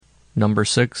Number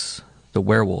 6. The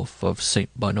Werewolf of St.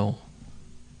 Bonot.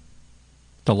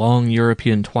 The long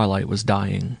European twilight was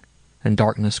dying, and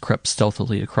darkness crept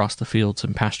stealthily across the fields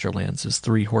and pasture lands as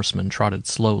 3 horsemen trotted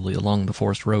slowly along the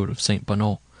forest road of St.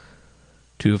 Bonot.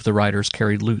 2 of the riders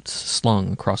carried lutes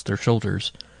slung across their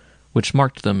shoulders, which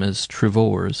marked them as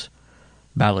troubadours,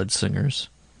 ballad singers,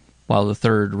 while the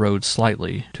third rode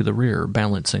slightly to the rear,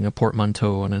 balancing a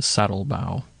portmanteau on his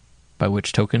saddle-bow, by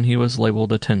which token he was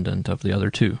labeled attendant of the other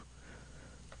 2.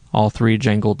 All 3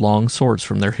 jangled long swords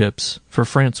from their hips, for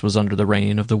France was under the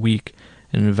reign of the weak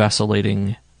and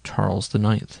vacillating Charles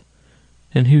IX,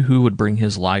 and he who would bring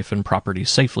his life and property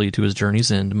safely to his journey's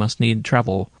end must need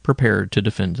travel prepared to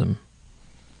defend them.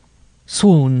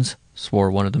 "Swans,"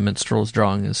 swore one of the minstrels,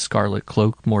 drawing his scarlet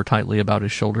cloak more tightly about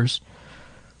his shoulders,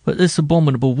 "but this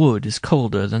abominable wood is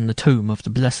colder than the tomb of the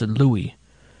blessed Louis.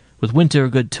 With winter a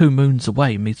good 2 moons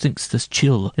away, methinks this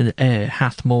chill in the air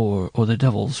hath more o' the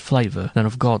devil's flavour than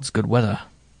of God's good weather."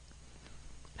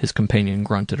 His companion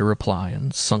grunted a reply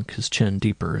and sunk his chin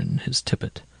deeper in his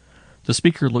tippet. The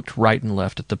speaker looked right and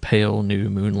left at the pale new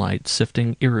moonlight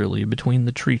sifting eerily between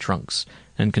the tree trunks,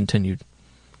 and continued,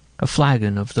 "A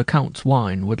flagon of the Count's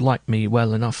wine would like me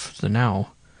well enough the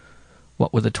now.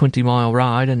 What with a 20-mile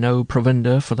ride and no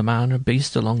provender for the man or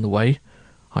beast along the way,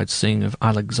 I'd sing of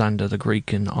Alexander the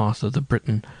Greek and Arthur the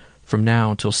Briton from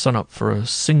now till sun-up for a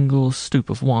single stoup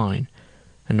of wine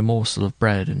and a morsel of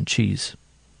bread and cheese."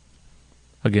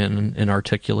 Again an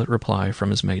inarticulate reply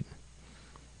from his mate.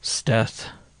 "'Sdeath,"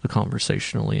 the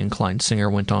conversationally inclined singer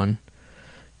went on,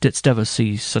 "didst ever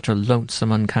see such a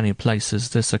lonesome, uncanny place as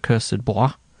this accursed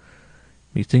bois?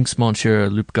 Methinks Monsieur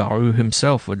Loup-Garou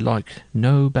himself would like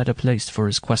no better place for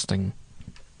his questing."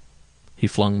 He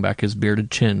flung back his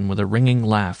bearded chin with a ringing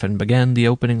laugh and began the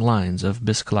opening lines of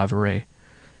Bisclaveret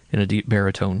in a deep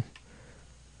baritone.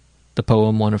 The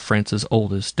poem, one of France's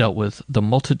oldest, dealt with the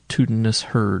multitudinous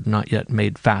herd not yet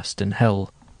made fast in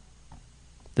hell.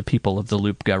 The people of the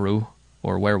Loup-Garou,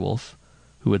 or werewolf,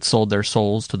 who had sold their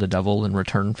souls to the devil in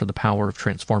return for the power of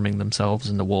transforming themselves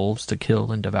into wolves to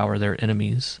kill and devour their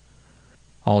enemies.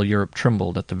 All Europe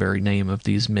trembled at the very name of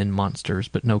these men-monsters,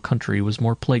 but no country was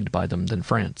more plagued by them than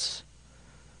France.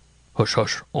 "Hush,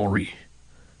 hush, Henri!"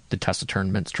 The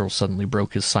taciturn minstrel suddenly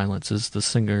broke his silence as the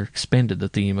singer expanded the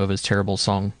theme of his terrible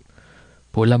song.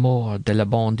 "Pour l'amour de la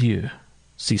bon Dieu!"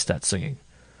 Cease that singing.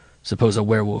 Suppose a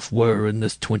werewolf were in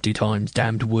this 20 times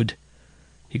damned wood.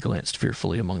 He glanced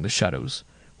fearfully among the shadows.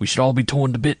 "We should all be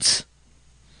torn to bits."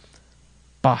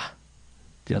 "Bah!"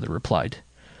 the other replied.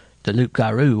 "The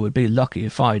Loup-Garou would be lucky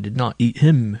if I did not eat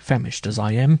him, famished as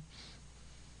I am."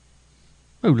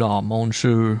 "Hola,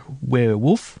 Monsieur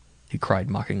Werewolf!" he cried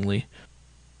mockingly.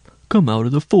 "Come out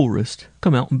of the forest.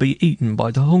 Come out and be eaten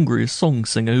by the hungriest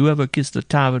song-singer who ever kissed a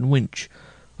tavern wench,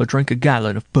 or drank a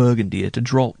gallon of Burgundy at a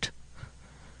draught."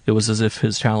 It was as if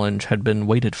his challenge had been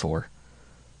waited for.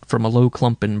 From a low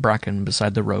clump in bracken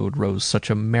beside the road rose such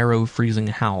a marrow-freezing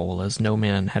howl as no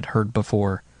man had heard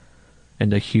before,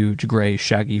 and a huge grey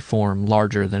shaggy form,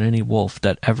 larger than any wolf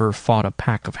that ever fought a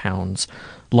pack of hounds,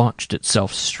 launched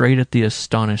itself straight at the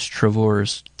astonished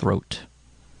Trevor's throat.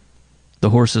 The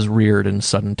horses reared in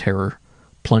sudden terror,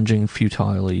 plunging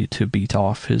futilely to beat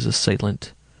off his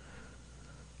assailant.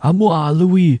 "À moi,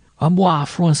 Louis! À moi,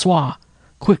 Francois!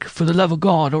 Quick, for the love of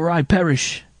God, or I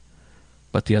perish!"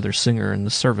 But the other singer and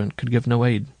the servant could give no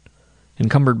aid.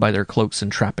 Encumbered by their cloaks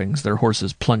and trappings, their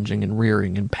horses plunging and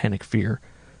rearing in panic fear,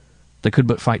 they could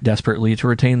but fight desperately to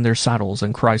retain their saddles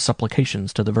and cry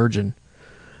supplications to the Virgin.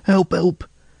 "Help, help!"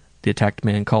 the attacked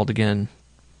man called again.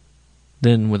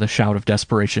 Then, with a shout of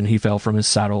desperation, he fell from his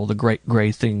saddle, the great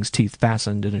grey thing's teeth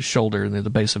fastened in his shoulder near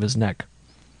the base of his neck.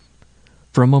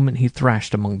 For a moment he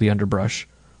thrashed among the underbrush,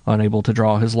 unable to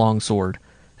draw his long sword,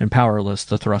 and powerless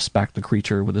to thrust back the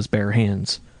creature with his bare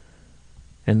hands.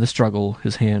 In the struggle,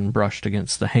 his hand brushed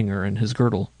against the hanger in his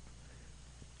girdle.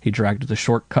 He dragged the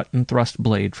short cut-and-thrust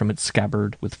blade from its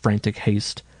scabbard with frantic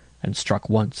haste, and struck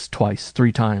once, twice,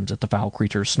 3 times at the foul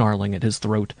creature snarling at his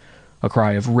throat. A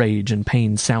cry of rage and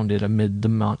pain sounded amid the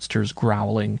monster's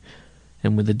growling,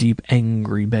 and with a deep,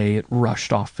 angry bay it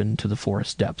rushed off into the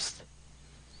forest depths.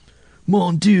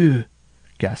 "Mon Dieu!"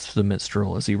 gasped the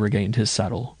minstrel as he regained his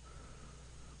saddle.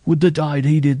 "Would that I'd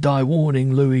heeded thy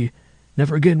warning, Louis.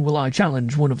 Never again will I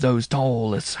challenge one of those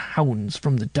lawless hounds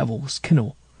from the devil's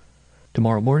kennel.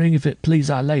 Tomorrow morning, if it please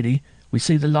our lady, we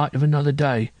see the light of another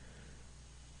day.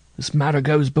 This matter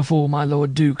goes before my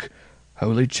Lord Duke.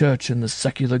 Holy Church and the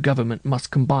secular government must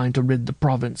combine to rid the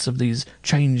province of these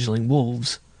changeling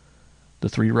wolves." The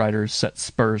 3 riders set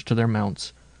spurs to their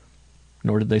mounts,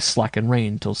 nor did they slacken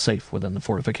rein till safe within the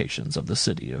fortifications of the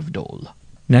city of Dole.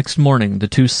 Next morning, the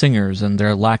two singers and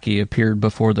their lackey appeared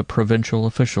before the provincial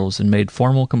officials and made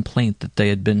formal complaint that they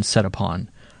had been set upon,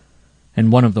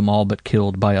 and one of them all but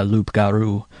killed by a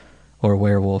loup-garou, or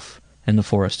werewolf, in the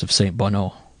forest of St.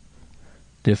 Bonot.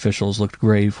 The officials looked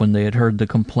grave when they had heard the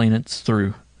complainants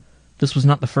through. This was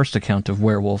not the first account of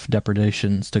werewolf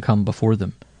depredations to come before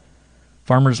them.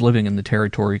 Farmers living in the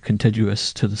territory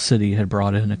contiguous to the city had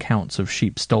brought in accounts of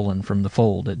sheep stolen from the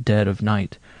fold at dead of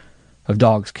night, of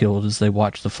dogs killed as they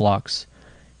watched the flocks,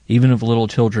 even of little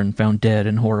children found dead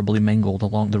and horribly mangled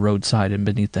along the roadside and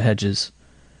beneath the hedges.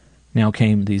 Now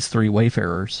came these 3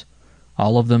 wayfarers,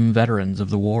 all of them veterans of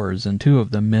the wars, and 2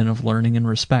 of them men of learning and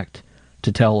respect,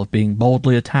 to tell of being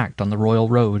boldly attacked on the royal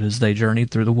road as they journeyed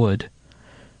through the wood.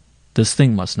 This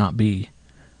thing must not be.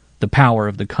 The power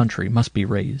of the country must be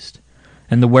raised,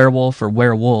 and the werewolf or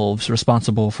werewolves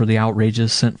responsible for the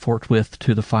outrages sent forthwith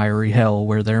to the fiery hell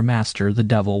where their master, the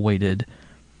devil, waited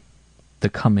the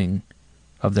coming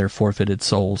of their forfeited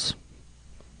souls.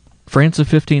 France of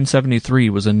 1573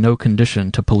 was in no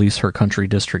condition to police her country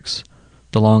districts.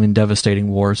 The long and devastating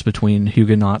wars between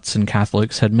Huguenots and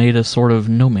Catholics had made a sort of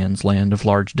no-man's land of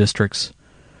large districts.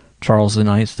 Charles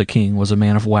IX, the king, was a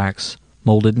man of wax,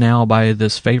 molded now by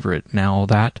this favorite, now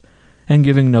that, and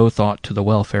giving no thought to the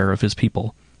welfare of his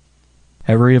people.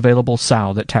 Every available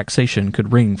sow that taxation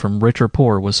could wring from rich or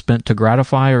poor was spent to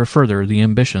gratify or further the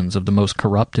ambitions of the most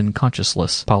corrupt and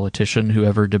conscienceless politician who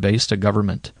ever debased a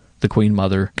government, the Queen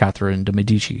Mother, Catherine de'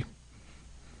 Medici.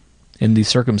 In these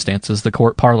circumstances, the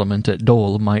court parliament at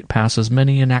Dole might pass as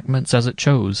many enactments as it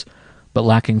chose, but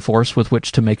lacking force with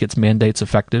which to make its mandates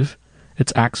effective,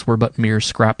 its acts were but mere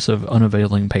scraps of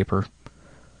unavailing paper.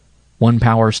 One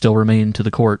power still remained to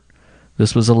the court.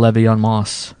 This was a levy on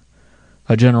moss,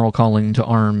 a general calling to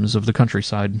arms of the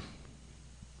countryside.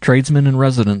 Tradesmen and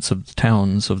residents of the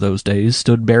towns of those days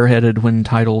stood bareheaded when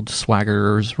titled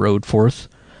swaggerers rode forth,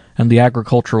 and the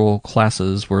agricultural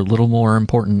classes were little more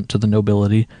important to the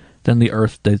nobility than the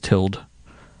earth they tilled.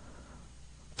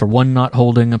 For one not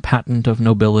holding a patent of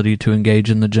nobility to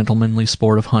engage in the gentlemanly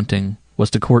sport of hunting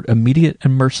was to court immediate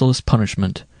and merciless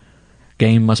punishment.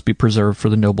 Game must be preserved for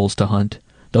the nobles to hunt,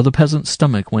 though the peasant's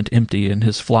stomach went empty and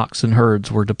his flocks and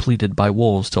herds were depleted by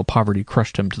wolves till poverty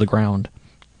crushed him to the ground.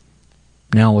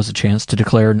 Now was a chance to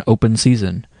declare an open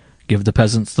season, give the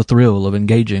peasants the thrill of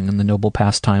engaging in the noble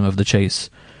pastime of the chase,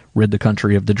 rid the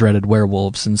country of the dreaded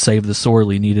werewolves, and save the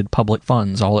sorely needed public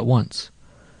funds all at once.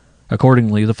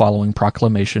 Accordingly, the following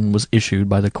proclamation was issued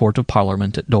by the Court of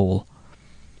Parliament at Dole.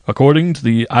 According to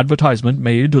the advertisement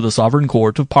made to the Sovereign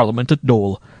Court of Parliament at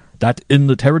Dole, that in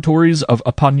the territories of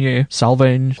Apagny,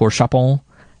 Salvagne, Gorchapon,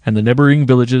 and the neighbouring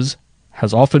villages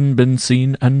has often been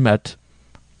seen and met,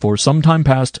 for some time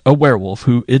past, a werewolf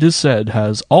who, it is said,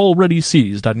 has already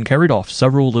seized and carried off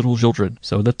several little children,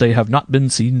 so that they have not been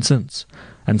seen since.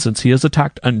 And since he has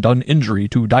attacked and done injury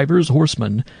to divers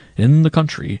horsemen in the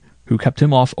country, who kept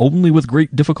him off only with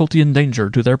great difficulty and danger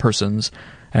to their persons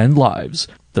and lives,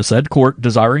 the said court,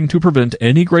 desiring to prevent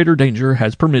any greater danger,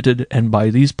 has permitted, and by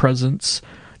these presents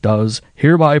does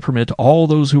hereby permit all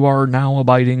those who are now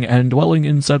abiding and dwelling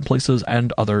in said places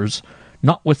and others,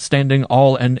 notwithstanding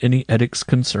all and any edicts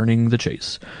concerning the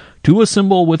chase, to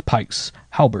assemble with pikes,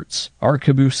 halberts,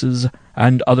 arquebuses,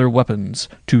 and other weapons,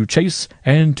 to chase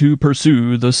and to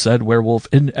pursue the said werewolf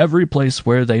in every place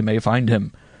where they may find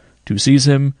him, to seize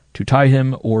him, to tie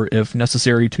him, or, if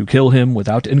necessary, to kill him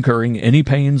without incurring any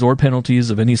pains or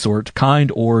penalties of any sort,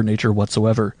 kind, or nature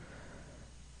whatsoever.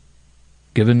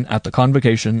 Given at the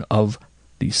convocation of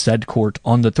the said court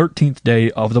on the 13th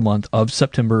day of the month of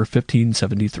September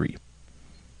 1573.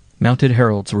 Mounted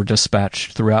heralds were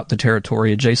dispatched throughout the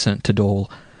territory adjacent to Dole,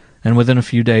 and within a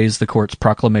few days the court's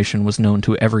proclamation was known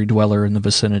to every dweller in the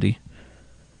vicinity.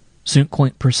 Soon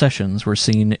quaint processions were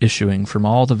seen issuing from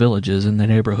all the villages in the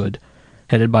neighborhood,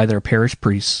 headed by their parish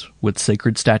priests, with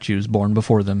sacred statues borne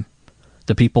before them.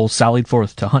 The people sallied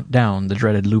forth to hunt down the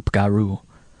dreaded loup-garou.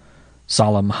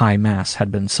 Solemn high mass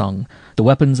had been sung, the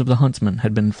weapons of the huntsmen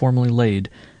had been formally laid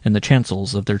in the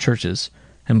chancels of their churches,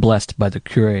 and blessed by the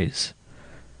curés,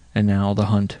 and now the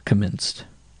hunt commenced.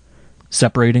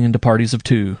 Separating into parties of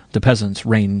 2, the peasants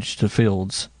ranged the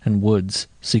fields and woods,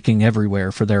 seeking everywhere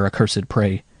for their accursed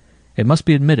prey. It must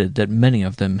be admitted that many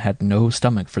of them had no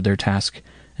stomach for their task,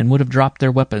 and would have dropped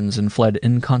their weapons and fled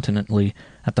incontinently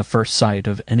at the first sight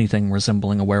of anything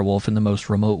resembling a werewolf in the most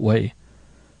remote way.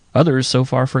 Others so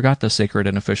far forgot the sacred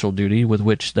and official duty with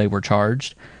which they were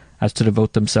charged as to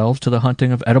devote themselves to the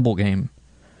hunting of edible game,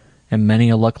 and many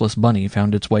a luckless bunny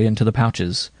found its way into the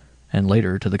pouches, and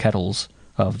later to the kettles,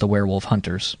 of the werewolf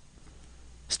hunters.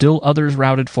 Still others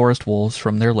routed forest wolves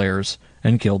from their lairs,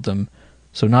 and killed them,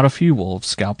 so not a few wolves'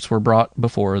 scalps were brought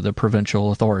before the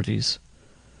provincial authorities.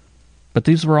 But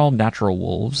these were all natural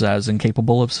wolves, as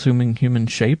incapable of assuming human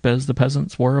shape as the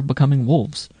peasants were of becoming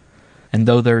wolves, and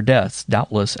though their deaths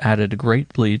doubtless added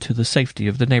greatly to the safety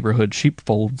of the neighborhood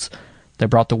sheepfolds, they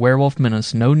brought the werewolf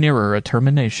menace no nearer a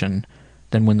termination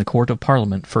than when the Court of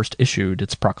Parliament first issued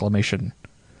its proclamation.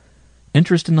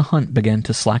 Interest in the hunt began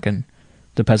to slacken.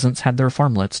 The peasants had their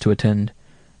farmlets to attend,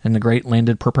 and the great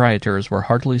landed proprietors were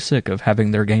heartily sick of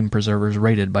having their game preservers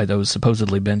raided by those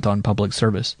supposedly bent on public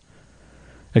service.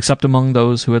 Except among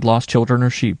those who had lost children or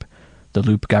sheep, the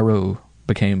loup-garou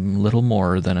became little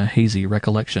more than a hazy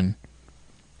recollection.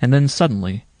 And then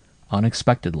suddenly,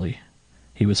 unexpectedly,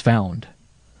 he was found.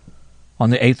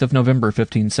 On the 8th of November,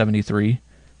 1573,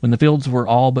 when the fields were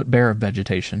all but bare of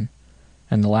vegetation,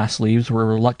 and the last leaves were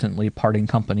reluctantly parting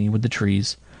company with the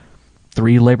trees,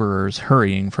 3 laborers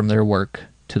hurrying from their work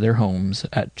to their homes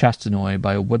at Chastenoy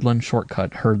by a woodland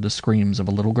shortcut heard the screams of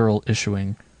a little girl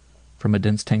issuing from a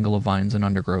dense tangle of vines and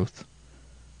undergrowth,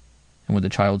 and with the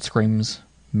child's screams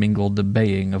mingled the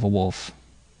baying of a wolf.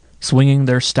 Swinging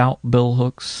their stout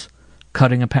bill-hooks,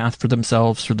 cutting a path for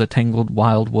themselves through the tangled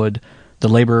wildwood, the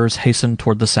laborers hastened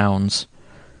toward the sounds.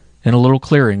 In a little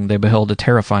clearing they beheld a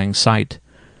terrifying sight.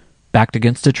 Backed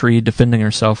against a tree, defending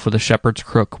herself with a shepherd's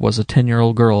crook, was a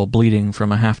 10-year-old girl bleeding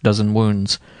from a half-dozen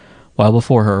wounds, while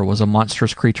before her was a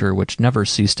monstrous creature which never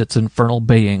ceased its infernal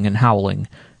baying and howling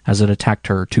as it attacked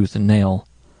her tooth and nail.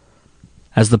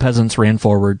 As the peasants ran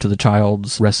forward to the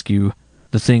child's rescue,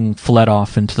 the thing fled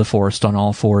off into the forest on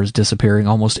all fours, disappearing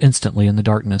almost instantly in the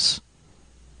darkness.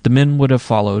 The men would have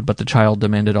followed, but the child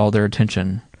demanded all their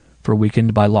attention, for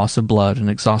weakened by loss of blood and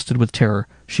exhausted with terror,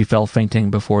 she fell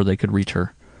fainting before they could reach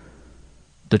her.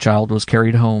 The child was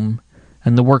carried home,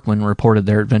 and the workmen reported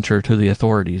their adventure to the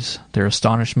authorities. Their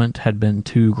astonishment had been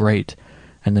too great,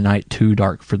 and the night too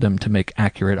dark for them to make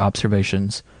accurate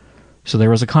observations, so there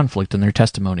was a conflict in their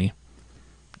testimony.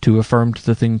 2 affirmed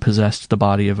the thing possessed the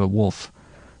body of a wolf.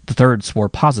 The 3rd swore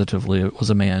positively it was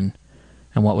a man,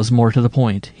 and what was more to the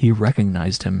point, he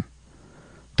recognized him.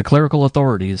 The clerical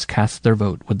authorities cast their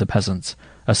vote with the peasants,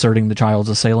 asserting the child's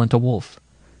assailant a wolf,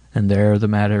 and there the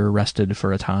matter rested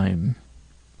for a time.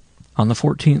 On the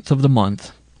 14th of the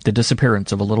month, the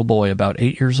disappearance of a little boy about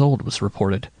 8 years old was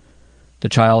reported. The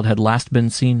child had last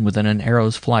been seen within an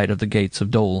arrow's flight of the gates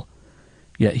of Dole,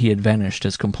 yet he had vanished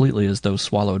as completely as though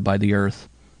swallowed by the earth.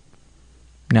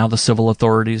 Now the civil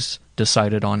authorities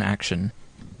decided on action.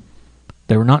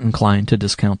 They were not inclined to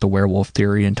discount the werewolf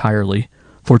theory entirely,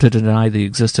 for to deny the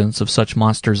existence of such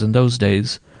monsters in those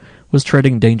days was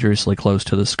treading dangerously close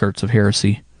to the skirts of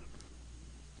heresy.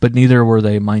 But neither were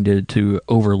they minded to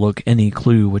overlook any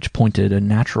clue which pointed a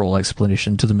natural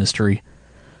explanation to the mystery.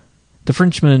 The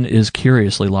Frenchman is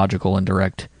curiously logical and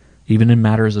direct, even in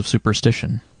matters of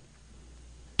superstition.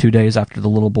 2 days after the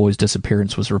little boy's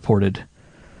disappearance was reported,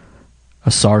 a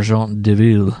sergeant de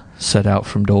ville set out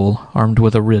from Dole, armed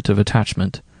with a writ of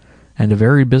attachment, and a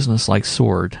very business-like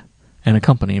sword, and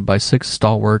accompanied by 6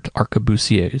 stalwart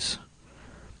arquebusiers.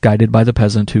 Guided by the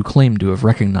peasant who claimed to have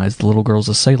recognized the little girl's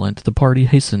assailant, the party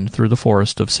hastened through the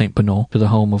forest of St. Bonot to the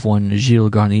home of one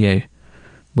Gilles Garnier,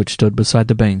 which stood beside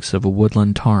the banks of a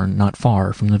woodland tarn not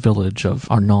far from the village of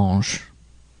Arnange.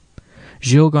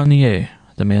 Gilles Garnier,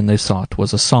 the man they sought,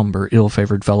 was a sombre,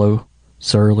 ill-favored fellow,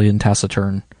 surly and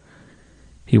taciturn.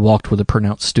 He walked with a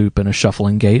pronounced stoop and a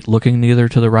shuffling gait, looking neither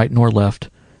to the right nor left,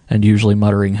 and usually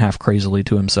muttering half crazily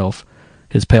to himself.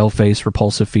 His pale face,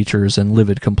 repulsive features, and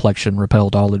livid complexion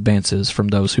repelled all advances from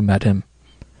those who met him.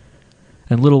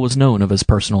 And little was known of his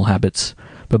personal habits,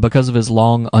 but because of his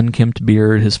long, unkempt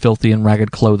beard, his filthy and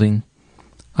ragged clothing,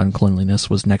 uncleanliness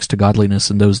was next to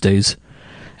godliness in those days,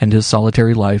 and his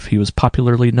solitary life, he was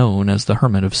popularly known as the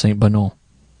Hermit of St. Bonot.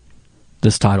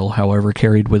 This title, however,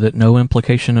 carried with it no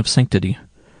implication of sanctity.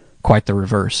 Quite the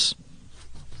reverse.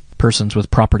 Persons with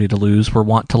property to lose were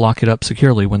wont to lock it up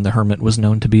securely when the hermit was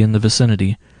known to be in the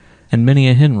vicinity, and many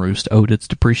a hen roost owed its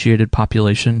depreciated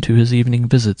population to his evening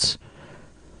visits.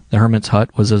 The hermit's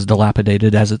hut was as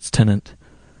dilapidated as its tenant.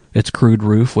 Its crude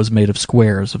roof was made of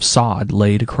squares of sod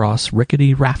laid across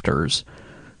rickety rafters,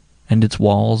 and its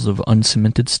walls of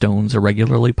uncemented stones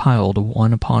irregularly piled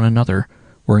one upon another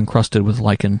were encrusted with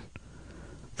lichen.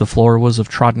 The floor was of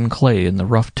trodden clay, and the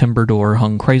rough timber door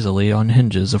hung crazily on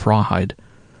hinges of rawhide.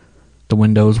 The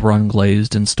windows were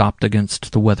unglazed and stopped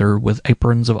against the weather with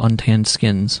aprons of untanned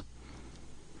skins.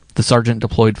 The sergeant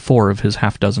deployed 4 of his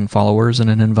half-dozen followers in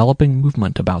an enveloping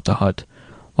movement about the hut,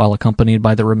 while accompanied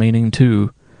by the remaining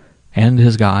 2, and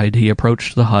his guide, he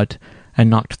approached the hut and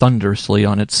knocked thunderously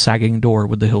on its sagging door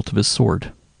with the hilt of his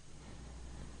sword.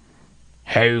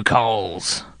 "Who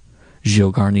calls?"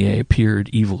 Gilles Garnier peered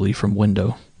evilly from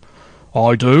window.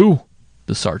 "I do,"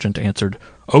 the sergeant answered.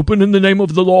 "Open in the name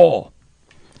of the law."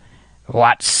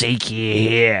 "What seek ye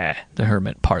here?" the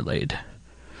hermit parleyed.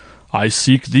 "I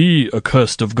seek thee,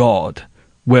 accursed of God,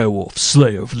 werewolf,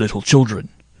 slayer of little children,"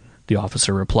 the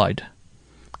officer replied.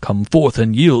 "Come forth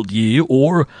and yield ye,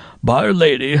 or, by Our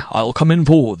Lady, I'll come in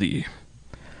for thee."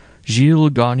 Gilles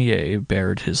Garnier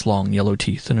bared his long yellow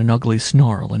teeth in an ugly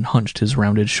snarl and hunched his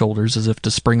rounded shoulders as if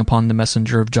to spring upon the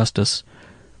messenger of justice,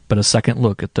 but a second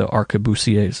look at the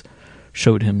arquebusiers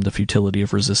showed him the futility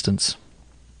of resistance.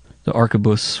 The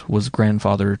arquebus was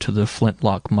grandfather to the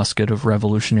flintlock musket of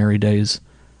Revolutionary days,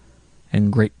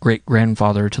 and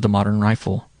great-great-grandfather to the modern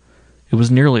rifle. It was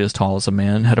nearly as tall as a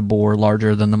man, had a bore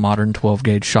larger than the modern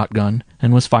 12-gauge shotgun,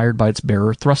 and was fired by its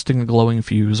bearer thrusting a glowing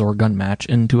fuse or gun match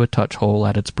into a touch hole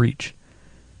at its breech.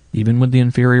 Even with the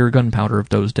inferior gunpowder of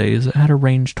those days, it had a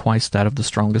range twice that of the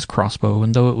strongest crossbow,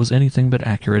 and though it was anything but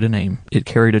accurate in aim, it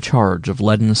carried a charge of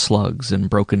leaden slugs and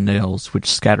broken nails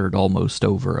which scattered almost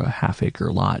over a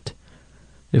half-acre lot.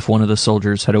 If one of the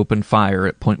soldiers had opened fire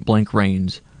at point-blank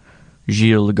range,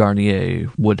 Gilles Garnier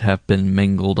would have been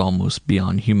mangled almost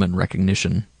beyond human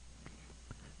recognition.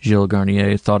 Gilles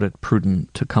Garnier thought it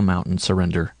prudent to come out and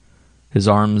surrender, his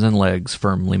arms and legs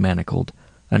firmly manacled,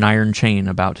 an iron chain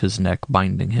about his neck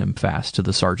binding him fast to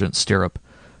the sergeant's stirrup.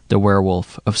 The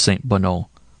Werewolf of St. Bonot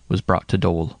was brought to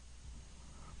Dole.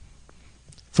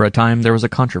 For a time there was a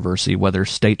controversy whether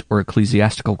state or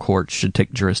ecclesiastical courts should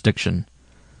take jurisdiction.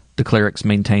 The clerics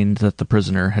maintained that the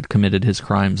prisoner had committed his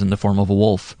crimes in the form of a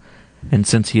wolf, and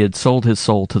since he had sold his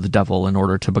soul to the devil in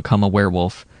order to become a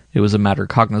werewolf, it was a matter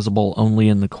cognizable only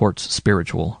in the courts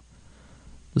spiritual.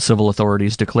 The civil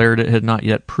authorities declared it had not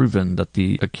yet proven that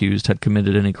the accused had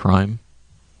committed any crime,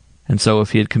 and so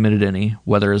if he had committed any,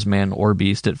 whether as man or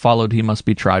beast, it followed he must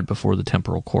be tried before the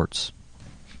temporal courts.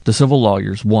 The civil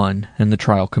lawyers won, and the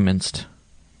trial commenced.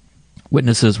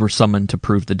 Witnesses were summoned to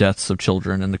prove the deaths of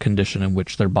children and the condition in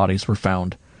which their bodies were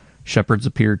found. Shepherds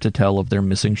appeared to tell of their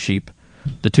missing sheep.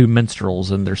 The two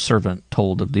minstrels and their servant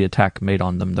told of the attack made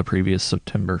on them the previous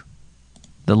September.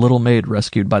 The little maid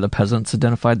rescued by the peasants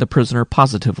identified the prisoner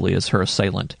positively as her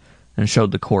assailant, and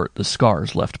showed the court the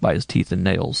scars left by his teeth and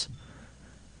nails.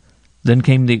 Then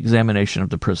came the examination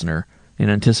of the prisoner. In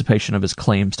anticipation of his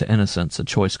claims to innocence, a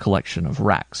choice collection of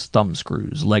racks,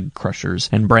 thumbscrews, leg crushers,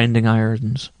 and branding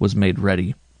irons was made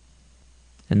ready,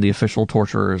 and the official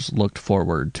torturers looked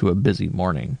forward to a busy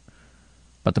morning.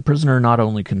 But the prisoner not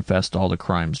only confessed all the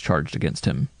crimes charged against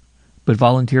him, but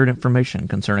volunteered information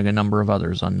concerning a number of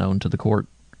others unknown to the court.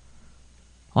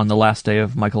 On the last day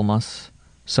of Michaelmas,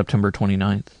 September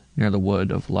 29th, near the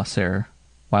wood of La Serre,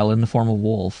 while in the form of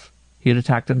wolf, he had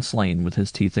attacked and slain with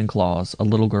his teeth and claws a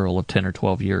little girl of 10 or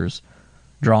 12 years,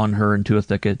 drawn her into a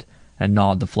thicket, and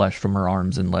gnawed the flesh from her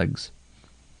arms and legs.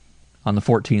 On the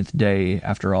 14th day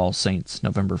after All Saints,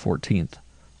 November 14th,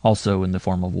 also in the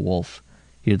form of a wolf,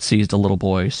 he had seized a little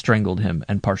boy, strangled him,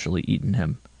 and partially eaten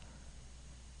him.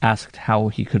 Asked how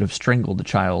he could have strangled the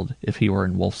child if he were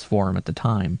in wolf's form at the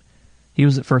time, he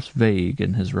was at first vague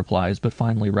in his replies, but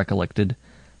finally recollected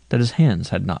that his hands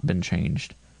had not been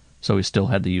changed, so he still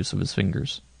had the use of his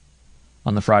fingers.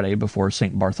 On the Friday before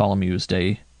St. Bartholomew's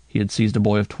Day, he had seized a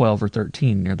boy of 12 or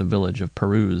 13 near the village of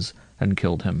Perouse and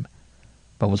killed him,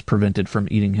 but was prevented from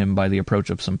eating him by the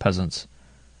approach of some peasants.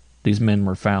 These men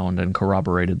were found and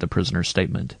corroborated the prisoner's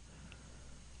statement.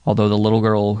 Although the little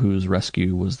girl whose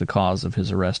rescue was the cause of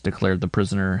his arrest declared the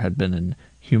prisoner had been in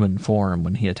human form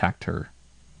when he attacked her,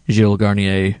 Gilles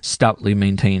Garnier stoutly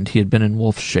maintained he had been in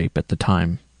wolf's shape at the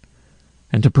time.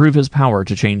 And to prove his power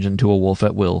to change into a wolf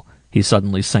at will, he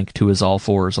suddenly sank to his all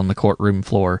fours on the courtroom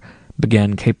floor,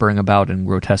 began capering about in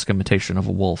grotesque imitation of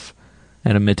a wolf,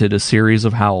 and emitted a series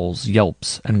of howls,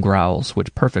 yelps, and growls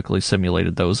which perfectly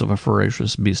simulated those of a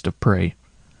ferocious beast of prey.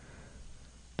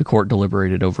 The court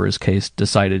deliberated over his case,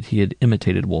 decided he had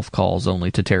imitated wolf calls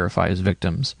only to terrify his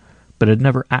victims, but had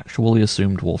never actually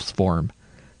assumed wolf's form,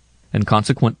 and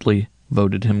consequently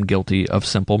voted him guilty of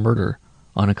simple murder,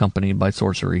 unaccompanied by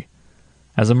sorcery.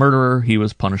 As a murderer, he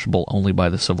was punishable only by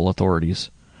the civil authorities.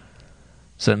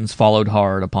 Sentence followed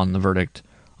hard upon the verdict.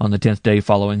 On the 10th day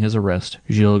following his arrest,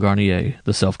 Gilles Garnier,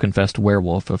 the self-confessed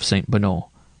werewolf of St. Bonot,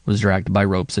 was dragged by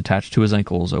ropes attached to his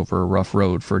ankles over a rough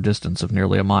road for a distance of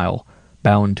nearly a mile,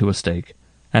 bound to a stake,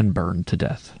 and burned to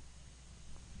death.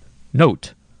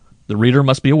 Note: the reader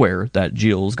must be aware that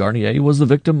Gilles Garnier was the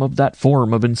victim of that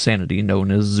form of insanity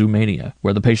known as zoomania,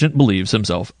 where the patient believes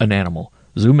himself an animal.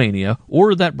 Zoomania,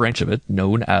 or that branch of it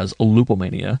known as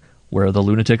lupomania, where the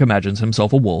lunatic imagines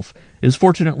himself a wolf, is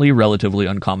fortunately relatively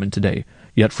uncommon today,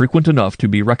 yet frequent enough to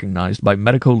be recognized by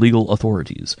medico-legal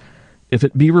authorities, if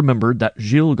it be remembered that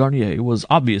Gilles Garnier was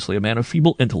obviously a man of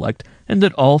feeble intellect, and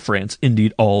that all France,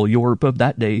 indeed all Europe of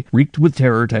that day, reeked with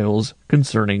terror tales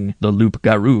concerning the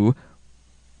loup-garou,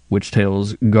 which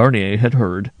tales Garnier had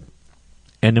heard,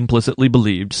 and implicitly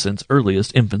believed since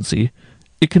earliest infancy,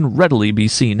 it can readily be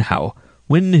seen how,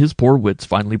 when his poor wits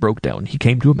finally broke down, he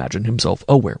came to imagine himself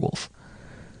a werewolf.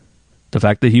 The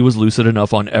fact that he was lucid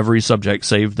enough on every subject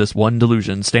save this one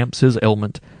delusion stamps his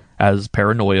ailment as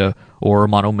paranoia or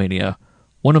monomania,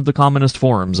 one of the commonest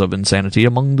forms of insanity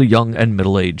among the young and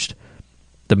middle-aged.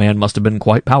 The man must have been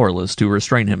quite powerless to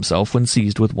restrain himself when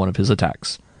seized with one of his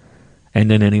attacks,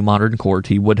 and in any modern court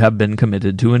he would have been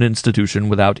committed to an institution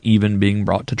without even being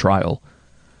brought to trial.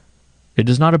 It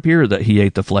does not appear that he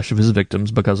ate the flesh of his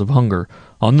victims because of hunger.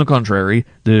 On the contrary,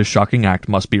 this shocking act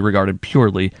must be regarded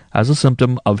purely as a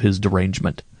symptom of his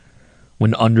derangement.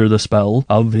 When under the spell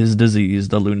of his disease,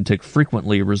 the lunatic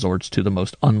frequently resorts to the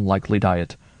most unlikely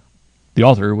diet. The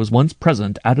author was once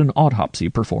present at an autopsy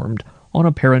performed on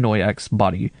a paranoiac's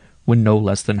body, when no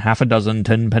less than 6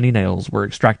 10-penny nails were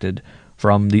extracted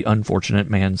from the unfortunate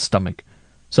man's stomach,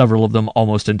 several of them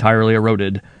almost entirely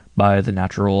eroded by the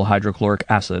natural hydrochloric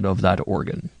acid of that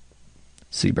organ.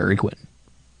 See Barry Quinn.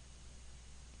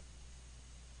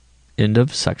 End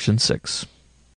of section 6.